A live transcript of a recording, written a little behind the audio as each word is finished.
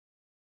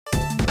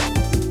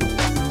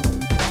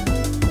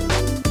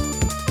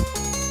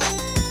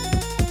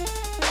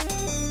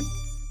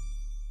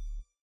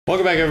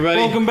Welcome back,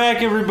 everybody. Welcome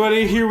back,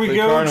 everybody. Here we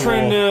go, carnival.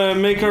 trying to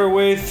make our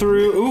way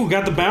through. Ooh,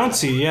 got the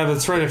bouncy. Yeah,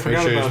 that's right. I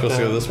forgot Are you sure about you're supposed that.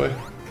 to go this way?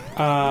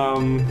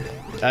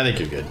 I think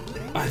you're good.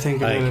 I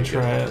think I'm gonna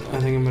try it. I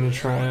think I'm gonna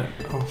try it.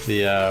 Oh,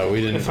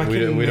 We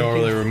don't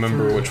really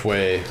remember which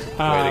way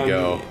to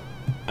go.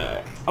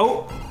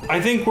 Oh, I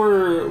think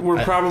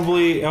we're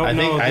probably. Oh I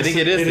no, think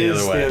it is the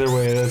other way. The other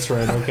way. That's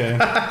right. Okay.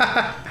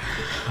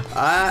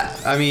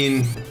 I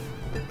mean,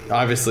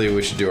 obviously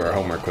we should do our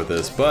homework with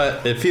this,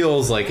 but it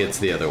feels like it's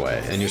the other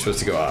way, and you're supposed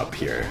to go up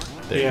here.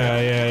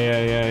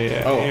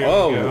 Yeah.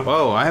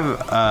 Oh! I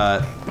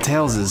have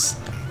Tails is.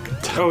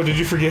 Oh, did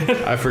you forget?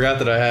 I forgot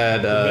that I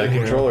had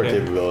controller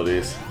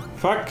capabilities.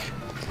 Fuck.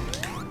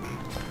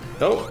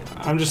 Oh.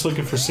 I'm just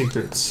looking for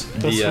secrets.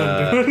 That's what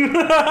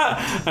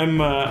I'm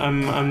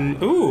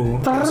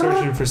doing. I'm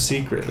searching for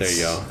secrets. There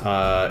you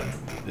go.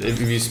 If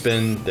you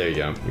spin, there you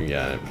go. You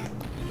got it.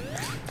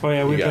 Oh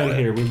yeah, we've been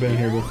here. We've been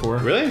here before.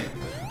 Really?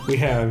 We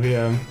have,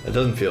 yeah. It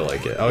doesn't feel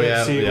like it. Oh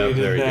yeah, see, yeah. we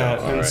did There you that,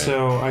 go. and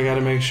so I got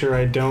to make sure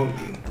I don't.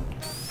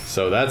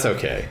 So that's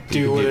okay.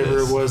 Do whatever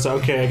it was.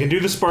 Okay, I can do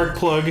the spark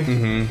plug.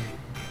 Mm-hmm.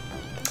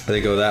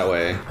 They go that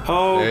way.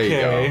 Okay.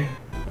 There you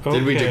go.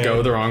 Did we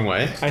go the wrong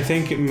way? I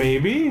think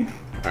maybe.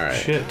 All right.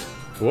 Shit.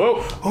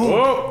 Whoa.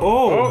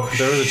 Whoa.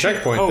 There was a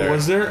checkpoint there. Oh,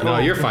 was there? No,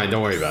 you're fine.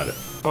 Don't worry about it.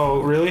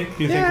 Oh, really?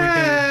 You think we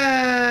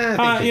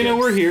can? You know,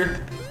 we're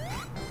here.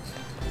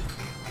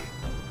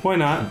 Why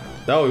not?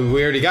 Oh,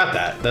 we already got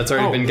that. That's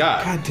already been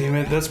got. God damn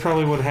it. That's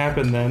probably what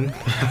happened then.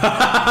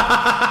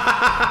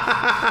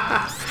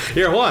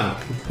 Here, one.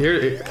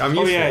 Here, I'm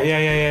useful. Oh,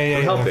 yeah.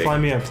 I'm helping. Fly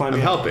me up. I'm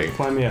helping.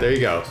 Fly me up. There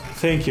you go.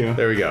 Thank you.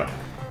 There we go.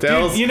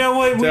 Dude, you know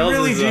what? We Tails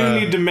really is, do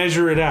need to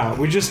measure it out.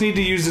 We just need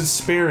to use it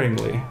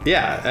sparingly.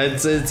 Yeah,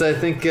 it's I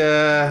think,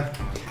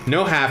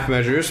 no half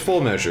measures,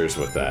 full measures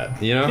with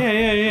that, you know?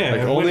 Yeah.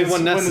 Like only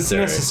when necessary.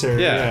 When it's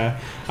necessary, yeah.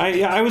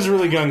 I was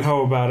really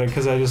gung-ho about it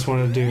because I just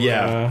wanted to do...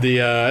 Yeah,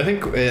 I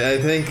think...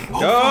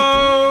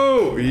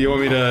 Oh! You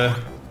want me to...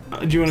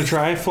 Do you want to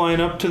try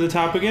flying up to the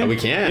top again? We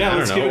can. Yeah,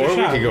 let's give it a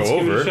shot. Or we could go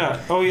over. Give it a shot.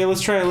 Oh yeah,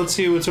 let's try it. Let's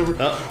see what's over.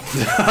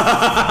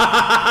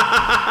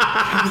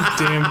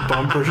 Damn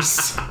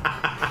bumpers.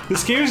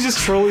 This game is just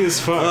trolly as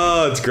fuck.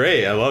 Oh, it's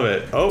great. I love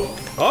it.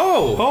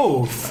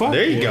 Oh, fuck.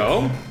 There you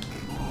go.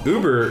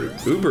 Uber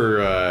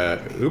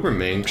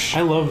minx.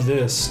 I love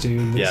this,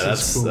 dude. This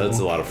is cool. That's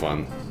a lot of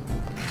fun.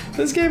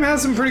 This game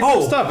has some pretty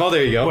cool stuff. Oh,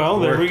 there you go. Well,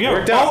 there we go.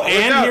 Worked out.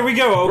 Here we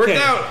go. Okay.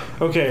 Worked out.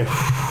 Okay.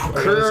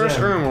 Curse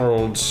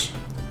Emeralds.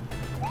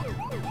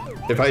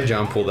 If I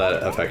jump, will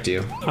that affect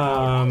you?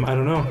 I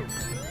don't know.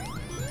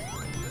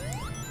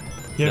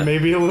 Yeah, no.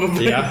 Maybe a little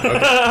bit. Yeah.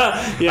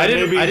 Okay. Yeah,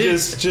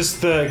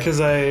 just because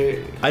I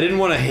didn't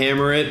want to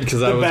hammer it because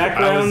the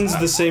background's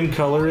the same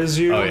color as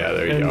you. Oh yeah,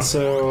 there you go. And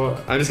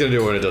so I'm just gonna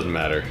do it when it doesn't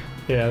matter.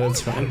 Yeah,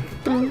 that's fine.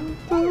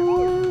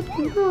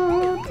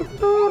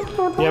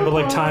 Yeah, but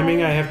like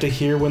timing, I have to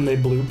hear when they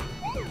bloop.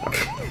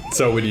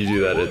 So when you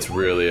do that, it's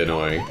really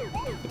annoying.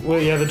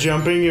 Well, yeah, the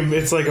jumping,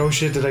 it's like, oh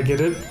shit, did I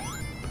get it?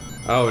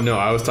 Oh no,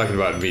 I was talking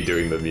about me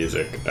doing the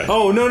music.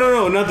 Oh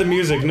no, not the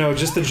music. No,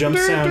 just the jump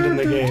sound in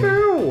the game.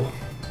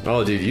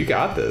 Oh, dude, you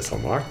got this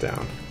on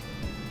lockdown.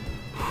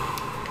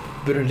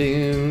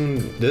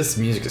 This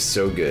music is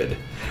so good.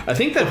 I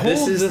think that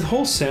the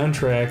whole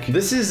soundtrack.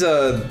 This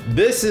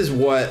is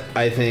what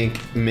I think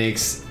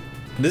makes.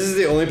 This is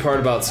the only part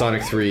about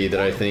Sonic 3 that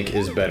I think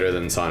is better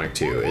than Sonic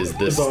 2. Is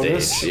this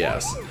stage?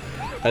 Yes.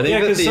 I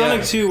think because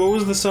Sonic 2. What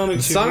was the Sonic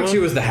 2? Sonic 2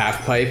 was the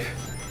half pipe.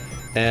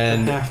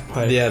 And the half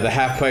pipe. Yeah, the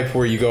half pipe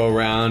where you go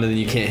around and then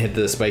you can't hit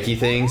the spiky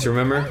things.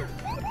 Remember?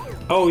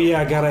 Oh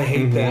yeah, God, I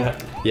hate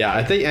that. Yeah,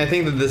 I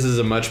think that this is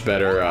a much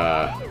better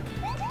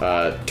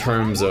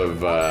terms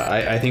of.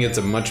 I think it's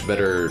a much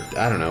better.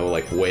 I don't know,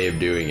 like way of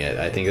doing it.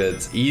 I think that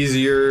it's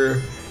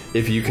easier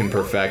if you can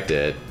perfect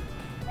it.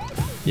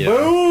 Yeah.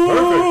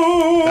 Perfect.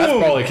 That's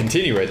probably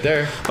continue right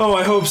there. Oh,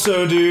 I hope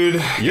so,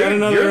 dude. You're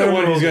the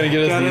one who's gonna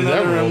get us these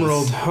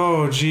emeralds.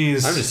 Oh,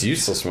 jeez. I'm just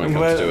useless when it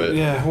comes to it.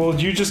 Yeah. Well,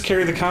 you just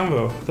carry the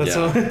combo. That's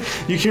all.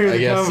 You carry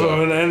the combo.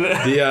 So.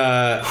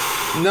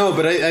 No,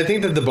 but I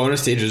think that the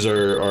bonus stages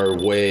are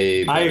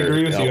way better. I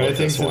agree with you. I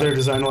think that they're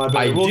designed a lot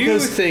better. I do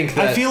think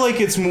that I feel like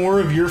it's more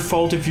of your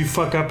fault if you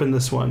fuck up in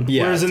this one.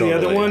 Yeah, whereas in the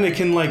other one, it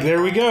can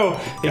there we go.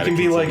 It can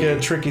be like a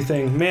tricky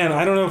thing. Man,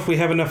 I don't know if we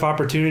have enough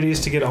opportunities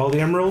to get all the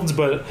emeralds,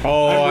 but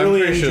I'm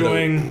really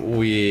enjoying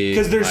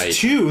because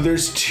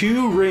there's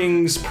two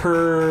rings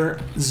per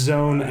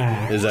zone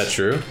act. Is that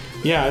true?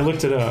 Yeah, I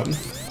looked it up.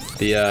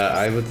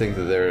 I would think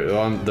that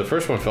the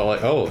first one felt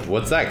like, oh,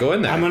 what's that? Go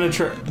in there. I'm gonna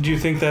try. Do you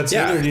think that's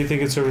it, or do you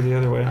think it's over the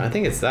other way? I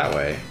think it's that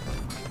way.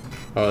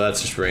 Oh,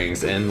 that's just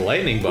rings and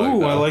lightning bug.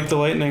 Ooh, I like the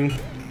lightning.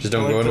 Just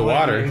don't go into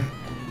water.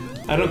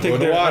 I don't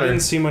think I didn't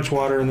see much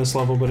water in this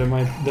level, but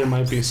there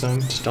might be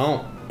some. Just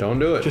don't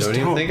do it. Don't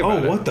even think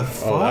about it. Oh, what the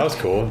fuck? Oh, that was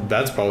cool.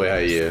 That's probably how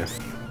you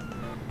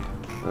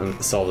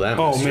solve that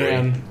mystery.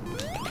 Oh man.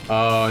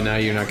 Oh, now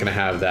you're not gonna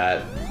have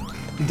that.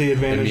 the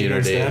advantage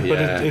against that,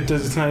 but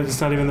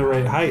it's not even the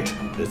right height.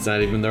 It's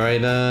not even the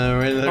right.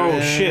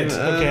 Oh shit!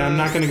 Okay, I'm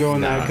not gonna go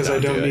in that because I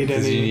don't need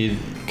any.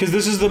 Because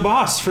this is the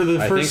boss for the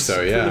first. I think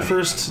so. Yeah. For the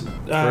first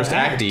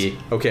acty.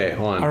 Okay,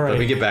 hold on. All right. Let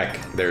me get back.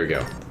 There we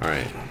go. All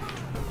right.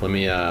 Let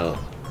me help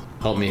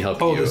you.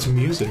 Oh, this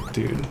music,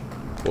 dude.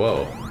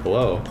 Whoa.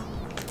 Hello.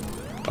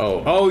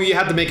 Oh, you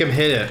have to make him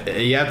hit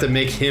it. You have to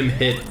make him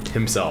hit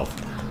himself.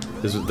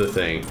 This is the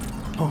thing.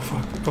 Oh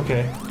fuck.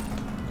 Okay.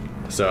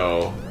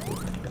 So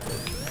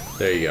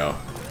there you go.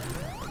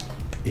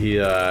 He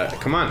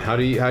come on, how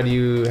do you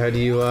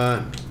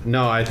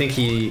no, I think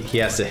he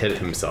has to hit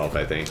himself,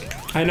 I think.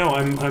 I know,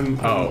 I'm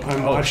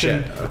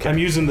watching. Shit. Okay. I'm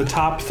using the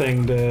top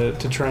thing to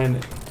try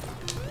and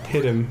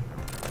hit him.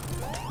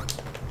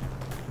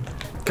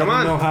 Come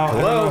on. I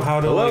don't know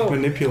how to like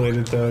manipulate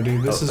it though,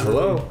 dude. This is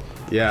really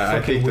yeah,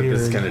 I think that weird.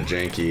 this is kind of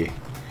janky.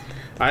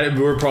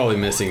 We're probably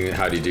missing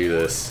how to do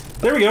this.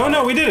 There we go.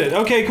 No, we did it.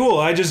 Okay, cool.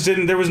 I just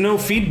didn't. There was no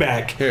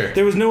feedback. Here.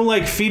 There was no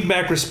like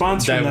feedback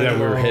response from that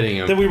we were hitting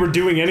him. That we were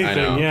doing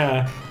anything.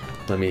 Yeah.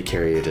 Let me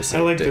carry you to safety.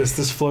 I like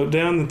this float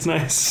down. That's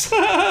nice.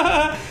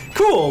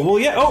 Cool. Well,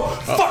 yeah. Oh,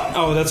 fuck.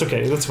 Oh, that's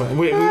okay. That's fine.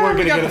 We weren't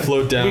gonna get the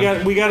float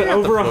down. We got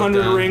over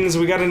 100 rings.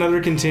 We got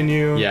another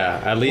continue.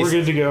 Yeah, at least we're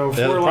good to go.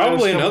 4 lives,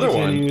 probably another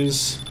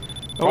continues.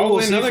 Probably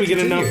we'll see if we get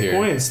enough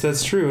points.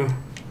 That's true.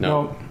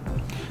 No.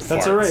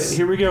 That's all right.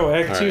 Here we go.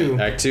 Act 2.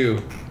 Act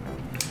 2.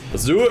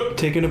 Let's do it.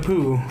 Taking a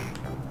poo.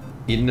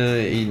 Eating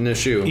a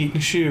shoe. Eating a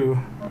shoe.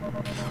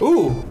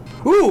 Ooh!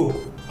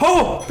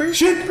 Oh!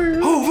 Shit!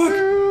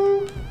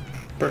 Oh,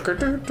 fuck!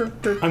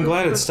 I'm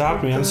glad it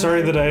stopped me. I'm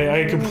sorry that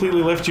I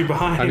completely left you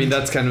behind. I mean,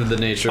 that's kind of the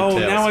nature of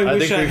Tails. Oh, now I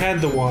wish I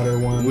had the water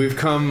one. We've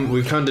come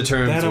to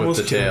terms with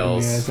the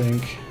Tails. Me, I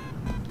think.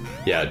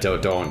 Yeah,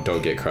 don't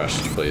get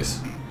crushed,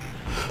 please.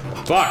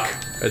 Fuck!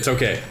 It's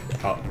okay.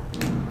 Oh.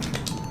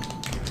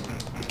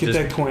 Get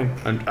that coin.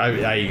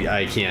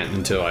 I can't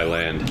until I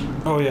land.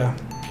 Oh yeah.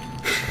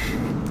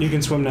 You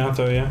can swim now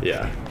though, yeah?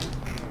 Yeah.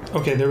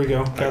 Okay, there we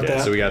go. Got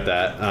that. So we got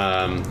that.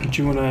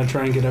 Do you want to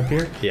try and get up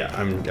here? Yeah,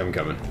 I'm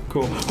coming.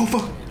 Cool. Oh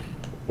fuck!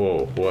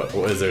 Whoa, what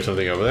is there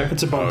something over there?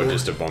 It's a bumper. Oh,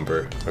 just a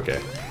bumper.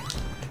 Okay.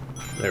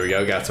 There we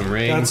go, got some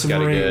rings. Got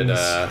some rings. A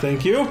good,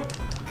 thank you.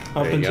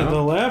 Up and to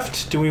the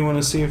left. Do we want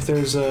to see if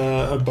there's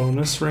a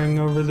bonus ring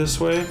over this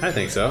way? I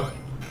think so.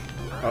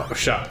 Oh,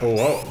 shot. Oh,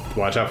 whoa.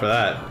 Watch out for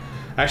that.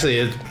 Actually,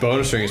 its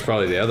bonus ring is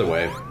probably the other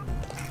way.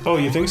 Oh,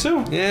 you think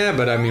so? Yeah,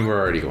 but I mean, we're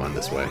already going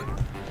this way.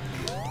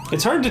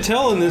 It's hard to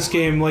tell in this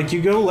game. Like,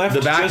 you go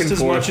left just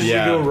as much as you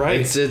go right.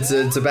 It's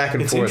a back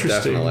and forth,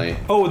 definitely.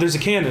 Oh, there's a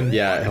cannon.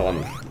 Yeah, hold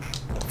on.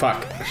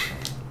 Fuck.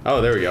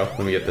 Oh, there we go.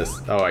 Let me get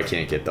this. Oh, I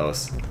can't get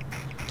those.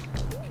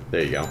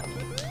 There you go.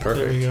 Perfect.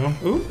 There you go.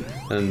 Ooh.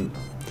 And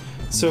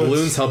so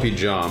balloons help you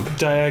jump.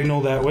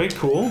 Diagonal that way.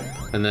 Cool.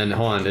 And then,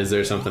 hold on. Is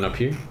there something up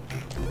here?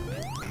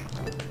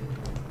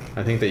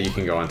 I think that you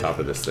can go on top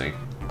of this thing.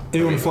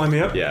 You want to fly me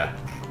up? Yeah.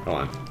 Hold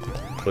on.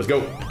 Let's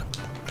go.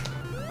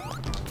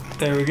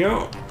 There we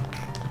go.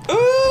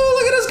 Oh,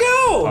 look at us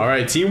go! All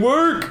right,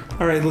 teamwork.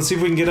 All right, let's see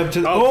if we can get up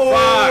to.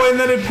 Fuck. And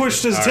then it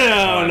pushed us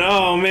down.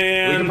 Oh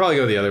man. We can probably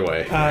go the other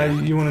way.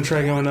 You want to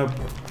try going up?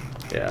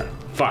 Yeah.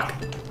 Fuck.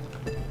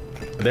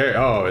 There.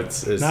 Oh,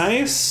 it's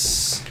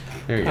nice.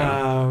 There you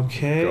go.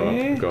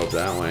 Okay. Go up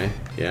that way.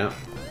 Yeah.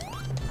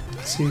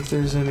 See if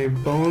there's any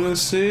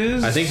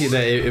bonuses. I think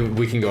that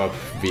we can go up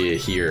via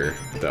here,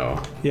 though.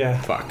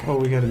 Yeah. Fuck. Oh,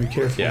 we gotta be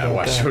careful. Yeah, about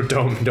watch. that.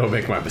 Don't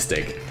make my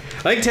mistake.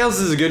 I think Tails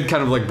is a good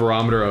kind of like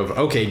barometer of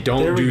okay,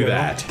 don't do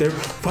that.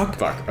 Fuck.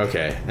 Fuck.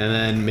 Okay, and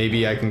then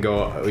maybe I can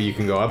go. You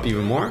can go up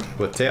even more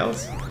with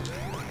Tails.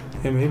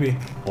 Yeah, maybe.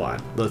 Hold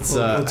on. Let's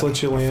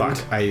let you land.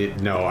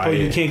 Fuck. No. Oh,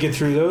 you can't get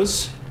through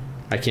those.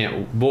 I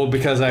can't. Well,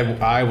 because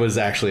I was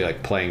actually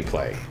like playing.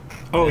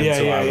 Oh and yeah,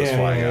 so yeah, I was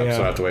flying up, yeah.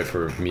 so I have to wait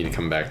for me to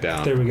come back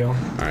down. There we go. All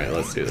right,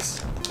 let's do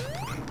this.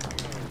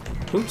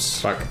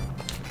 Oops. Fuck.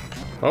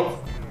 Oh.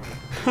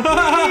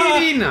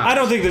 I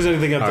don't think there's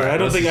anything up there.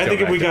 Right, I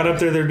think if we got up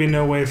there, there'd be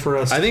no way for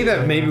us. I think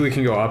that maybe we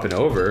can go up and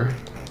over.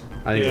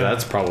 I think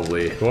that's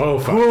probably. Whoa!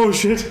 Fuck. Oh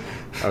shit.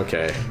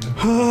 Okay.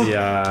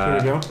 Yeah. There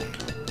we go.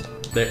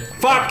 There.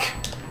 Fuck.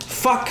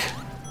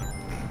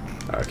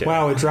 Okay.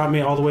 Wow! It dropped me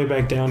all the way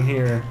back down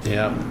here.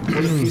 Yep. What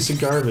a piece of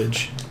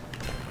garbage.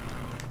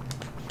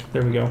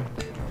 There we go.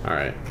 All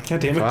right. God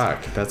damn it.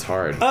 Fuck, that's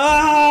hard.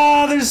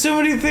 Ah, there's so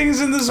many things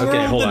in this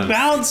world that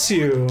bounce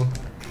you.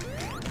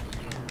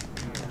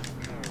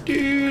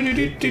 Sometimes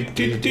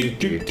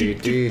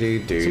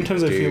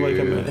I feel like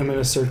I'm in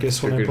a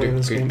circus when I play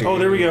this game. Oh,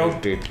 there we go.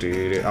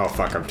 Oh,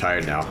 fuck, I'm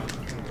tired now.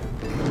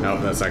 Nope,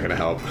 that's not gonna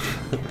help.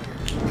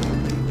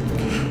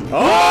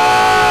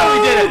 Oh,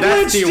 we did it!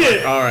 That's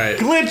teamwork. All right.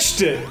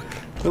 Glitched it.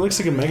 It looks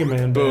like a Mega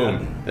Man.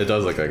 Boom. It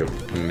does look like a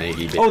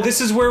Maggie. Oh, this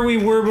is where we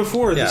were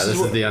before. Yeah, this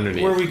is the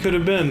underneath. Where we could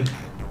have been.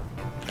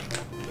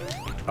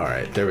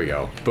 Alright, there we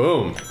go.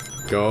 Boom.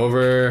 Go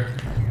over.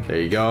 There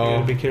you go. You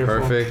gotta be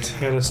careful. Perfect.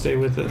 Gotta stay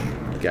with it.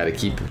 Gotta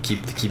keep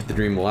the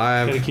dream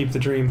alive. Gotta keep the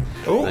dream.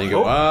 Oh, then you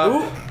go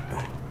up.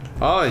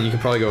 Oh, and you can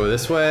probably go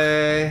this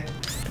way.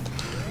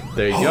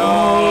 There you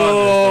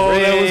Oh, go.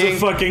 that was a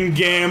fucking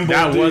gamble.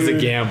 That was a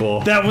dude. gamble.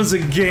 That was a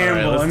gamble. All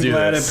right, let's I'm do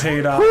glad this. it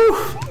paid off.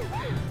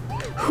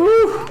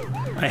 Whew.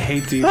 I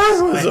hate these. That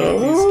was a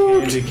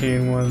hoot. Candy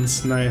cane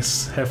ones.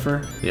 Nice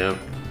heifer. Yep.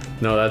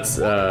 No, that's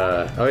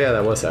oh yeah,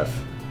 that was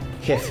Hef.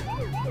 Hif.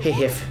 Hey,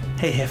 Hif.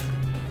 Hey hef.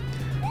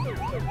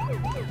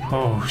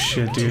 Oh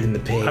shit, dude. Turn the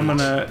page. I'm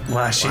gonna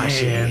wash your Wash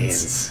your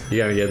hands. You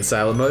gotta get in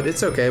silent mode.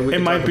 It's okay. We It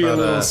can might talk be a about,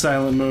 little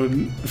silent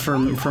mode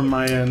from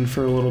my end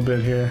for a little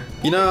bit here.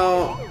 You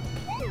know.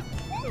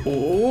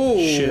 Ooh.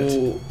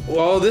 Shit.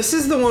 Well, this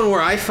is the one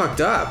where I fucked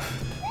up.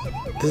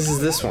 This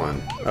is this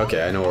one.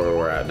 Okay, I know where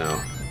we're at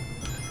now.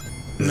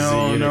 This is a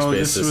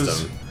Unix-based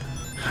system.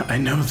 I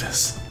know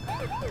this.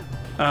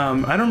 I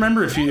don't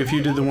remember if you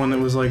did the one that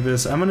was like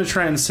this. I'm gonna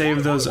try and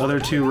save those other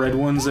two red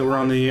ones that were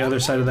on the other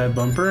side of that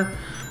bumper.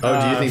 Oh,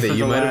 do you think that for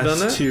you the might have done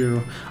last that?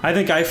 Two. I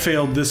think I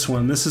failed this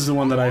one. This is the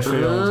one that I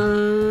failed.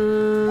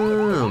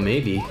 Oh,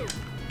 maybe.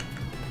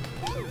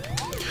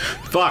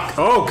 Fuck!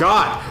 Oh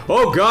god!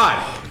 Oh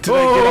god! Did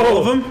I get all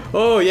of them?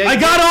 Oh yeah! I you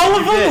got did. all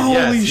of You them? did. Holy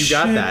Yes, you shit,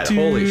 got that.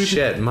 Holy dude.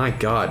 shit! My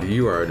god,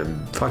 you are a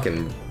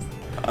fucking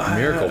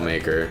miracle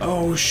maker.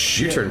 Oh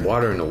shit! You turned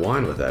water into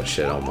wine with that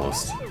shit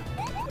almost.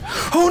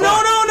 Oh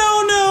no!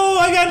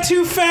 I got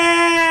too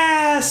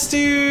fast,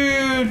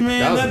 dude. Man,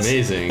 That was that's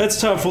amazing.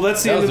 That's tough. Well,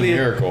 that's the That end was of a the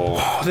miracle.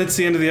 That's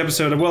the end of the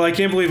episode. Well, I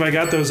can't believe I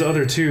got those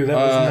other two. That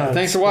was nuts.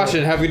 Thanks for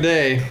watching. Have a good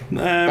day.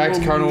 Back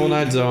to Carnival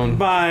Night Zone.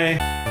 Bye.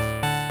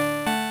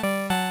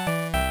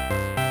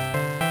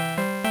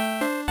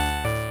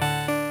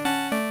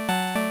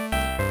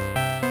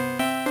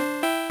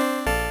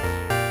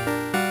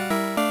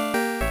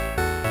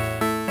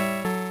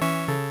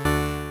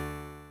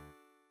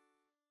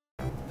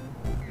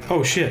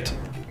 Oh shit.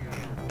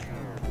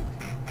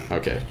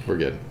 Okay, we're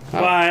good.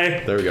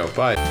 Bye. There we go.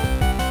 Bye.